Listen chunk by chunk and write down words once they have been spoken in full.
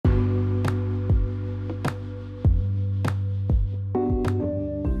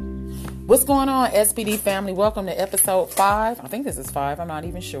What's going on, SPD family? Welcome to episode 5. I think this is 5. I'm not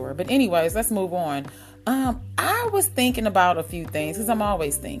even sure. But anyways, let's move on. I was thinking about a few things because I'm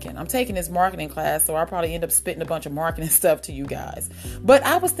always thinking. I'm taking this marketing class, so I'll probably end up spitting a bunch of marketing stuff to you guys. But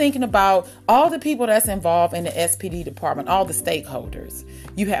I was thinking about all the people that's involved in the SPD department, all the stakeholders.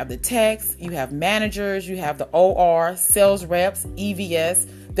 You have the techs, you have managers, you have the OR, sales reps,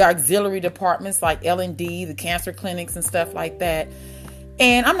 EVS, the auxiliary departments like L&D, the cancer clinics and stuff like that.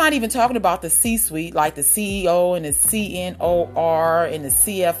 And I'm not even talking about the C-suite, like the CEO and the CNOR and the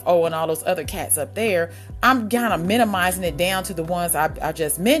CFO and all those other cats up there. I'm kind of minimizing it down to the ones I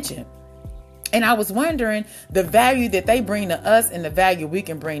just mentioned. And I was wondering the value that they bring to us and the value we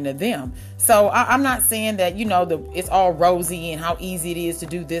can bring to them. So I'm not saying that, it's all rosy and how easy it is to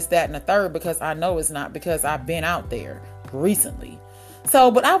do this, that, and the third, because I know it's not, because I've been out there recently.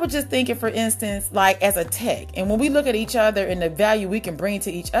 So, but I was just thinking, for instance, like as a tech, and when we look at each other and the value we can bring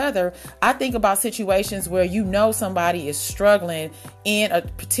to each other, I think about situations where somebody is struggling in a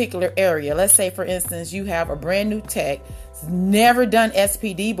particular area. Let's say, for instance, you have a brand new tech, never done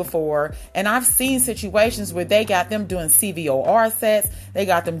SPD before, and I've seen situations where they got them doing CVOR sets, they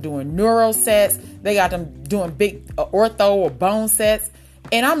got them doing neuro sets, they got them doing big ortho or bone sets,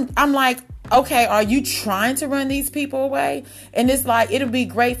 and I'm like, okay, are you trying to run these people away? And it's like, it'll be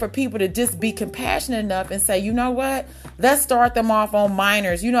great for people to just be compassionate enough and say, you know what? Let's start them off on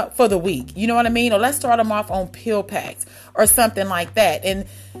minors, for the week. You know what I mean? Or let's start them off on pill packs or something like that. And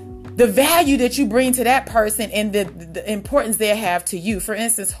the value that you bring to that person and the importance they have to you. For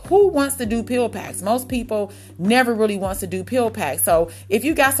instance, who wants to do pill packs? Most people never really wants to do pill packs. So if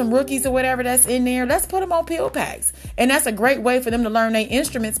you got some rookies or whatever that's in there, let's put them on pill packs. And that's a great way for them to learn their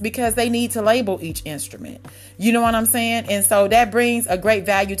instruments, because they need to label each instrument. You know what I'm saying? And so that brings a great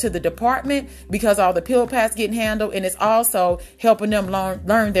value to the department, because all the pill packs getting handled, and it's also helping them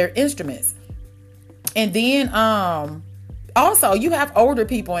learn their instruments. And then, also, you have older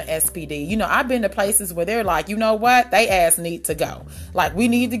people in SPD. I've been to places where they're like, you know what? They ass need to go. Like, we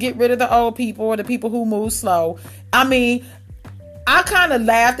need to get rid of the old people or the people who move slow. I mean, I kind of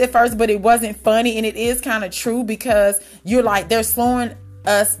laughed at first, but it wasn't funny. And it is kind of true, because you're like, they're slowing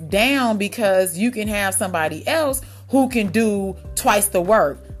us down because you can have somebody else who can do twice the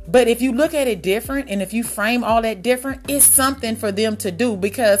work. But if you look at it different, and if you frame all that different, it's something for them to do,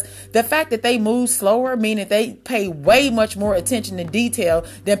 because the fact that they move slower, meaning they pay way much more attention to detail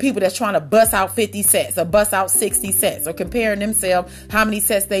than people that's trying to bust out 50 sets or bust out 60 sets or comparing themselves how many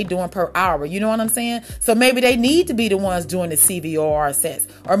sets they doing per hour. You know what I'm saying? So maybe they need to be the ones doing the CVOR sets,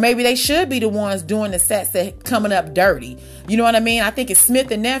 or maybe they should be the ones doing the sets that coming up dirty. You know what I mean? I think it's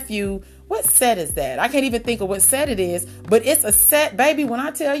Smith and Nephew. What set is that? I can't even think of what set it is, but it's a set, baby. When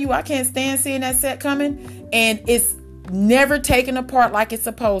I tell you, I can't stand seeing that set coming, and it's never taken apart like it's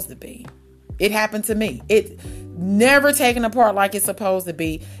supposed to be. It happened to me. It's never taken apart like it's supposed to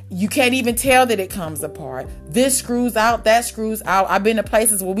be. You can't even tell that it comes apart. This screws out, that screws out. I've been to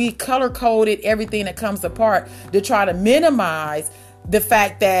places where we color coded everything that comes apart to try to minimize the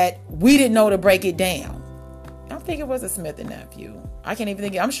fact that we didn't know to break it down. I think it was a Smith and Nephew. I can't even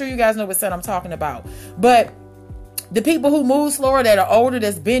think. I'm sure you guys know what set I'm talking about. But the people who move slower, that are older,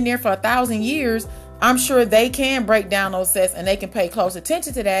 that's been there for 1,000 years, I'm sure they can break down those sets, and they can pay close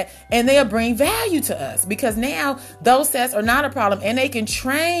attention to that, and they'll bring value to us, because now those sets are not a problem, and they can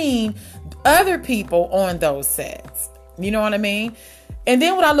train other people on those sets. You know what I mean? And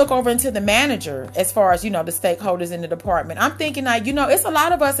then when I look over into the manager, as far as, the stakeholders in the department, I'm thinking like, it's a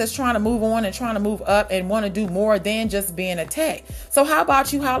lot of us that's trying to move on and trying to move up and want to do more than just being a tech. So how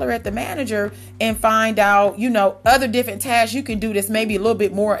about you holler at the manager and find out, other different tasks you can do that's maybe a little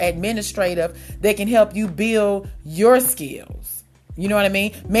bit more administrative that can help you build your skills. You know what I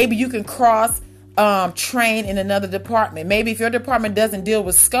mean? Maybe you can train in another department. Maybe if your department doesn't deal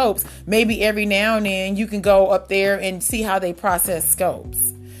with scopes, maybe every now and then you can go up there and see how they process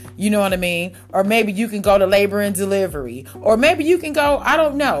scopes. You know what I mean? Or maybe you can go to labor and delivery, or maybe you can go, I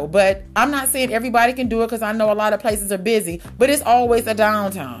don't know, but I'm not saying everybody can do it, because I know a lot of places are busy, but it's always a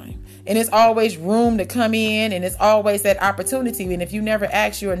downtime. And it's always room to come in, and it's always that opportunity. And if you never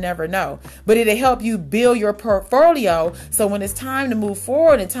ask, you'll never know. But it'll help you build your portfolio, so when it's time to move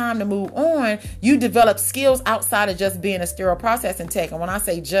forward and time to move on, you develop skills outside of just being a sterile processing tech. And when I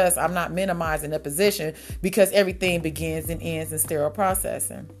say just, I'm not minimizing the position, because everything begins and ends in sterile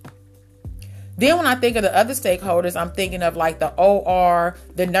processing. Then when I think of the other stakeholders, I'm thinking of like the OR,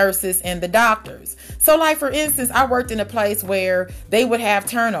 the nurses, and the doctors. So like, for instance, I worked in a place where they would have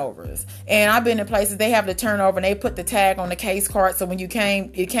turnovers. And I've been in places they have the turnover and they put the tag on the case card. So when it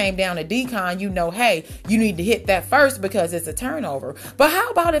came down to decon, you know, hey, you need to hit that first because it's a turnover. But how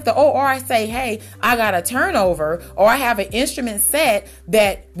about if the OR say, hey, I got a turnover, or I have an instrument set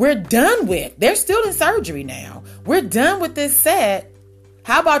that we're done with. They're still in surgery now. We're done with this set.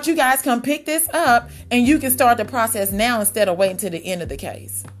 How about you guys come pick this up and you can start the process now instead of waiting to the end of the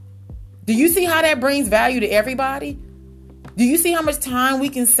case? Do you see how that brings value to everybody? Do you see how much time we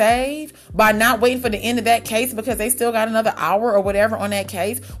can save by not waiting for the end of that case because they still got another hour or whatever on that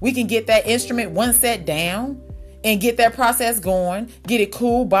case? We can get that instrument one set down and get that process going, get it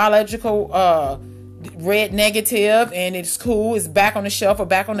cool, biological red negative, and it's cool, it's back on the shelf or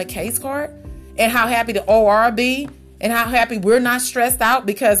back on the case card. And how happy the OR be, and how happy we're not stressed out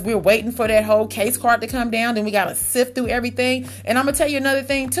because we're waiting for that whole case card to come down. Then we got to sift through everything. And I'm going to tell you another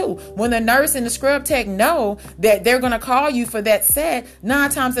thing too. When the nurse and the scrub tech know that they're going to call you for that set, 9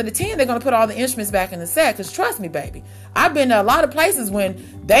 times out of 10, they're going to put all the instruments back in the set. Because trust me, baby, I've been to a lot of places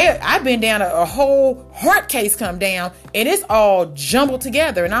when I've been down a whole heart case come down and it's all jumbled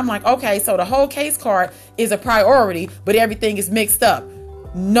together. And I'm like, okay, so the whole case card is a priority, but everything is mixed up.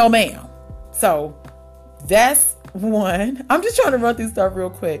 No, ma'am. So that's one. I'm just trying to run through stuff real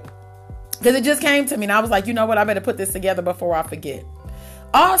quick because it just came to me and I was like, you know what? I better put this together before I forget.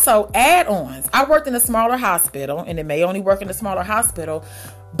 Also, add-ons. I worked in a smaller hospital, and it may only work in a smaller hospital,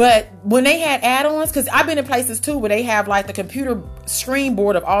 but when they had add-ons, because I've been in places too where they have like the computer screen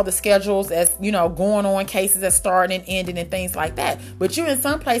board of all the schedules that's, you know, going on, cases that starting and ending and things like that. But you're in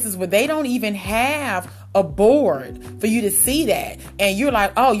some places where they don't even have a board for you to see that. And you're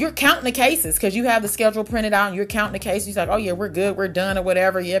like, oh, you're counting the cases because you have the schedule printed out and you're counting the cases. You're like, oh yeah, we're good, we're done or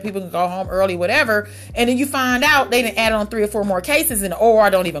whatever. Yeah, people can go home early, whatever. And then you find out they didn't add on 3 or 4 more cases and the OR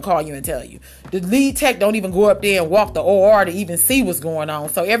don't even call you and tell you. The lead tech don't even go up there and walk the OR to even see what's going on.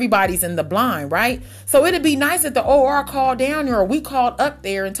 So everybody's in the blind, right? So it'd be nice if the OR called down there or we called up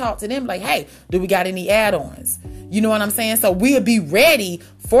there and talked to them like, hey, do we got any add-ons? You know what I'm saying? So we'll be ready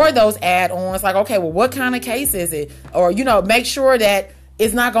for those add-ons. Like, okay, well, what kind of case is it? Or, you know, make sure that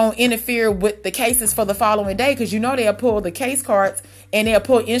it's not going to interfere with the cases for the following day. Because, you know, they'll pull the case cards and they'll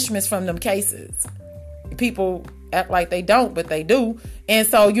pull instruments from them cases. People act like they don't, but they do. And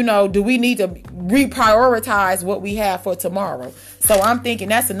so, you know, do we need to reprioritize what we have for tomorrow? So I'm thinking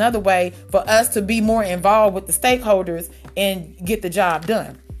that's another way for us to be more involved with the stakeholders and get the job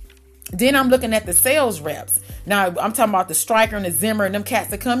done. Then I'm looking at the sales reps. Now, I'm talking about the Stryker and the Zimmer and them cats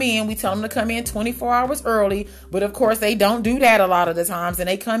that come in. We tell them to come in 24 hours early. But, of course, they don't do that a lot of the times. And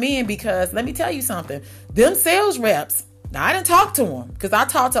they come in because, let me tell you something, them sales reps, now, I didn't talk to them because I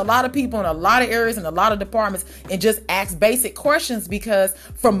talked to a lot of people in a lot of areas and a lot of departments and just ask basic questions because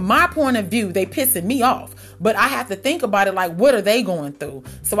from my point of view, they pissing me off. But I have to think about it like, what are they going through?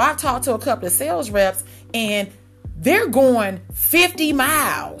 So I've talked to a couple of sales reps and they're going 50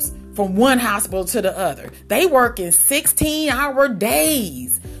 miles from one hospital to the other. They work in 16-hour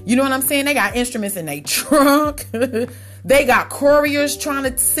days. You know what I'm saying? They got instruments in their trunk. They got couriers trying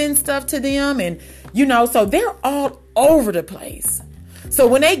to send stuff to them. And, you know, so they're all over the place. So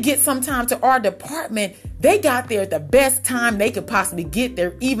when they get sometime to our department, they got there at the best time they could possibly get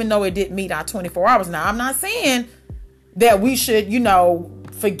there, even though it didn't meet our 24 hours. Now, I'm not saying that we should, you know,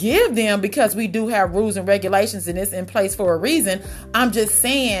 forgive them because we do have rules and regulations and it's in place for a reason. I'm just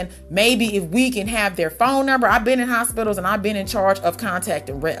saying maybe if we can have their phone number. I've been in hospitals and I've been in charge of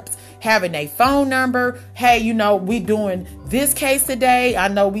contacting reps, having a phone number. Hey, you know, we doing this case today. I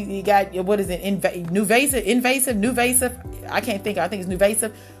know we got, what is it? Invasive. I can't think. I think it's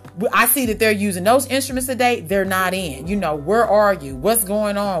Nuvasive. I see that they're using those instruments today. They're not in. You know, where are you? What's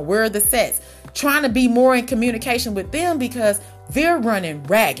going on? Where are the sets? Trying to be more in communication with them because they're running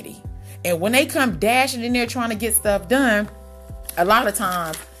raggedy. And when they come dashing in there trying to get stuff done, a lot of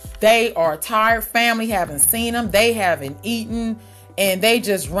times they are tired. Family haven't seen them. They haven't eaten and they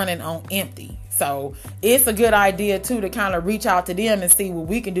just running on empty. So it's a good idea too to kind of reach out to them and see what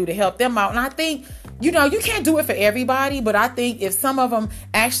we can do to help them out. And I think, you know, you can't do it for everybody, but I think if some of them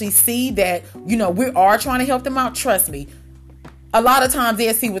actually see that, you know, we are trying to help them out, trust me, a lot of times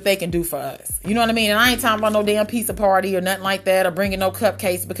they'll see what they can do for us. You know what I mean? And I ain't talking about no damn pizza party or nothing like that or bringing no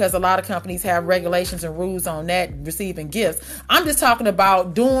cupcakes because a lot of companies have regulations and rules on that, receiving gifts. I'm just talking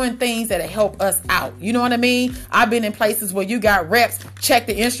about doing things that help us out. You know what I mean? I've been in places where you got reps check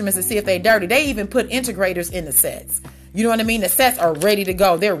the instruments to see if they're dirty. They even put integrators in the sets. You know what I mean? The sets are ready to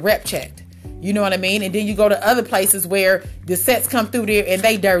go. They're rep checked. You know what I mean? And then you go to other places where the sets come through there and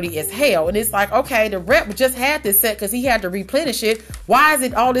they dirty as hell. And it's like, okay, the rep just had this set because he had to replenish it. Why is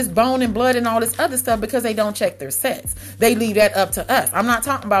it all this bone and blood and all this other stuff? Because they don't check their sets. They leave that up to us. I'm not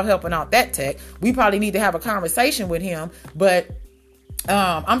talking about helping out that tech. We probably need to have a conversation with him. But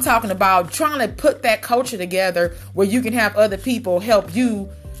I'm talking about trying to put that culture together where you can have other people help you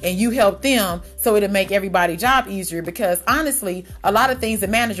and you help them, so it'll make everybody's job easier. Because honestly, a lot of things the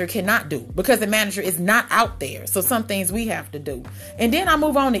manager cannot do because the manager is not out there. So some things we have to do. And then I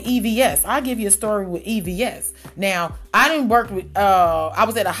move on to EVS. I'll give you a story with EVS. Now, I didn't work with, I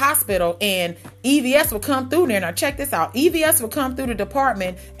was at a hospital and EVS would come through there. Now check this out. EVS would come through the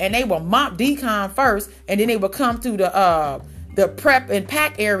department and they will mop decon first, and then they would come through the prep and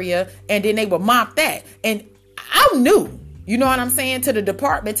pack area, and then they would mop that. And I'm new. You know what I'm saying? To the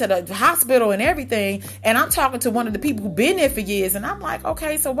department, to the hospital and everything. And I'm talking to one of the people who've been there for years. And I'm like,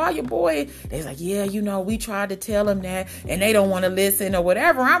 okay, so why your boy? They're like, yeah, you know, we tried to tell them that and they don't want to listen or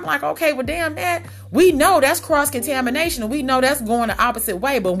whatever. I'm like, okay, well, damn that. We know that's cross-contamination. And we know that's going the opposite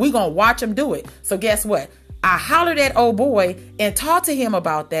way, but we're going to watch them do it. So guess what? I hollered at old boy and talked to him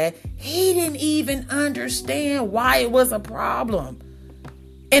about that. He didn't even understand why it was a problem.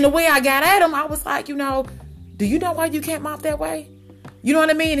 And the way I got at him, I was like, you know, do you know why you can't mop that way? You know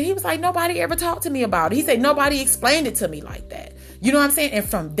what I mean? And he was like, nobody ever talked to me about it. He said, nobody explained it to me like that. You know what I'm saying? And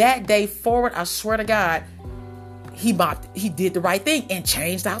from that day forward, I swear to God, he did the right thing and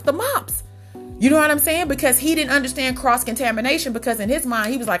changed out the mops. You know what I'm saying? Because he didn't understand cross-contamination, because in his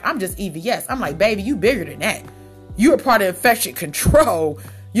mind, he was like, I'm just EVS. I'm like, baby, you bigger than that. You're a part of infection control.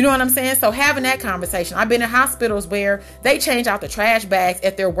 You know what I'm saying? So having that conversation. I've been in hospitals where they change out the trash bags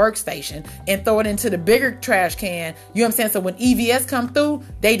at their workstation and throw it into the bigger trash can. You know what I'm saying? So when EVS come through,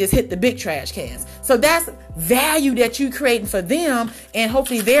 they just hit the big trash cans. So that's value that you creating for them. And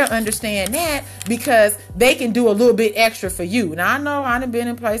hopefully they'll understand that, because they can do a little bit extra for you. Now I know I've been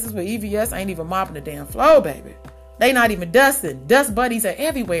in places where EVS ain't even mopping the damn floor, baby. They not even dusting. Dust buddies are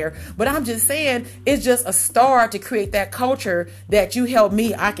everywhere. But I'm just saying, it's just a start to create that culture that you help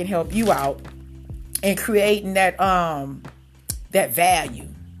me, I can help you out, and creating that that value.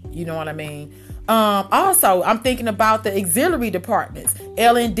 You know what I mean? Also, I'm thinking about the auxiliary departments,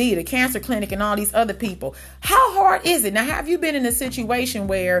 L&D, the cancer clinic, and all these other people. How hard is it? Now, have you been in a situation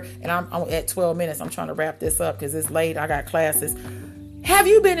where, and I'm at 12 minutes, I'm trying to wrap this up because it's late, I got classes. Have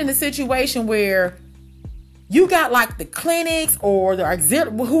you been in a situation where you got like the clinics or the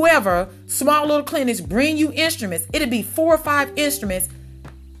auxiliary, whoever, small little clinics bring you instruments? It'd be 4 or 5 instruments,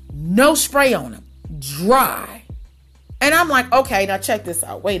 no spray on them, dry. And I'm like, okay, now check this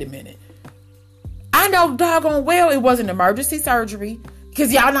out. Wait a minute. I know doggone well it wasn't emergency surgery,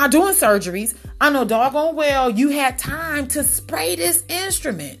 because y'all not doing surgeries. I know doggone well you had time to spray this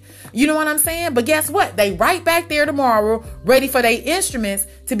instrument. You know what I'm saying? But guess what? They right back there tomorrow, ready for their instruments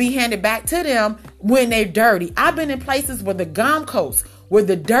to be handed back to them when they're dirty. I've been in places where the gum coats were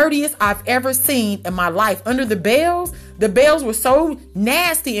the dirtiest I've ever seen in my life. Under the bells were so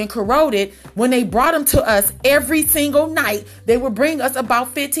nasty and corroded. When they brought them to us every single night, they would bring us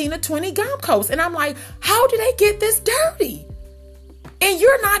about 15 or 20 gum coats. And I'm like, how did they get this dirty? And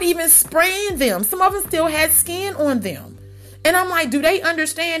you're not even spraying them. Some of them still had skin on them. And I'm like, do they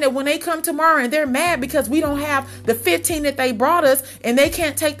understand that when they come tomorrow and they're mad because we don't have the 15 that they brought us and they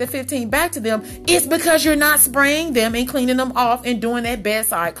can't take the 15 back to them, it's because you're not spraying them and cleaning them off and doing that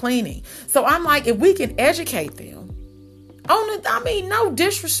bedside cleaning. So I'm like, if we can educate them on the, no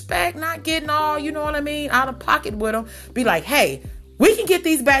disrespect, not getting all, you know what I mean, out of pocket with them. Be like, hey, we can get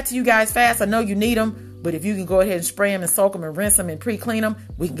these back to you guys fast. I know you need them, but if you can go ahead and spray them and soak them and rinse them and pre-clean them,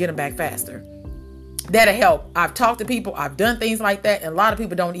 we can get them back faster. That'll help. I've talked to people. I've done things like that. And a lot of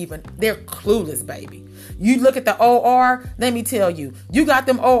people they're clueless, baby. You look at the OR, let me tell you, you got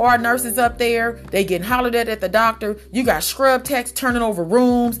them OR nurses up there. They getting hollered at the doctor. You got scrub techs turning over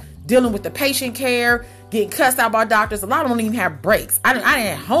rooms, dealing with the patient care, getting cussed out by doctors. A lot of them don't even have breaks. I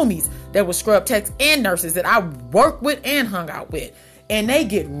had homies that were scrub techs and nurses that I worked with and hung out with. And they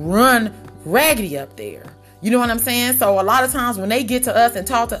get run raggedy up there. You know what I'm saying? So a lot of times when they get to us and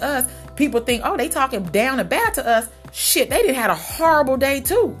talk to us, people think, oh, they talking down and bad to us. Shit, they did had a horrible day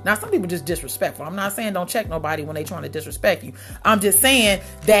too. Now, some people just disrespectful. I'm not saying don't check nobody when they trying to disrespect you. I'm just saying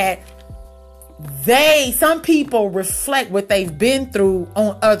that some people reflect what they've been through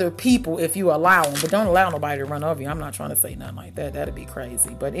on other people if you allow them. But don't allow nobody to run over you. I'm not trying to say nothing like that. That'd be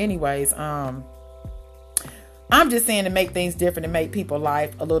crazy. But anyways, I'm just saying to make things different and make people's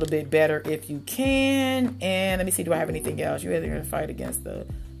life a little bit better if you can. And let me see, do I have anything else? You either going to fight against the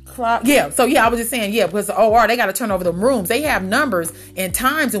I was just saying, because the OR, they got to turn over the rooms. They have numbers and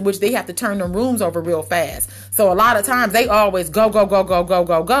times in which they have to turn them rooms over real fast. So a lot of times they always go,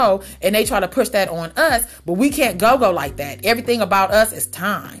 and they try to push that on us, but we can't go like that. Everything about us is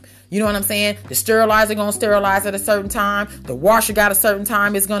time. You know what I'm saying? The sterilizer going to sterilize at a certain time. The washer got a certain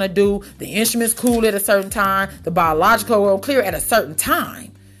time it's going to do. The instruments cool at a certain time. The biological will clear at a certain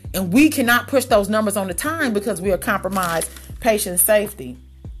time. And we cannot push those numbers on the time because we are compromised patient safety.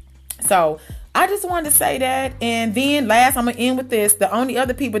 So I just wanted to say that. And then last, I'm going to end with this. The only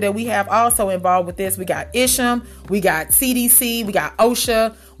other people that we have also involved with this, we got Isham, we got CDC, we got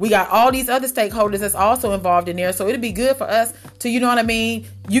OSHA, we got all these other stakeholders that's also involved in there. So it'll be good for us to, you know what I mean?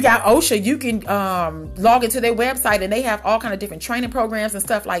 You got OSHA, you can log into their website and they have all kind of different training programs and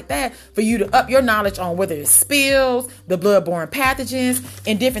stuff like that for you to up your knowledge on whether it's spills, the bloodborne pathogens,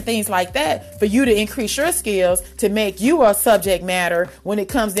 and different things like that for you to increase your skills to make you a subject matter when it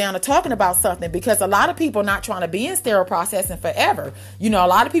comes down to talking about something. Because a lot of people not trying to be in sterile processing forever. You know, a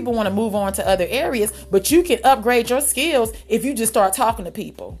lot of people want to move on to other areas, but you can upgrade your skills if you just start talking to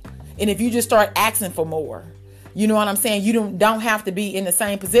people. And if you just start asking for more, you know what I'm saying? You don't have to be in the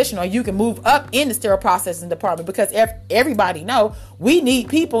same position, or you can move up in the sterile processing department, because everybody know we need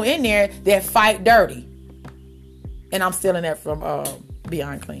people in there that fight dirty. And I'm stealing that from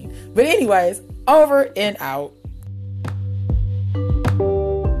Beyond Clean. But anyways, over and out.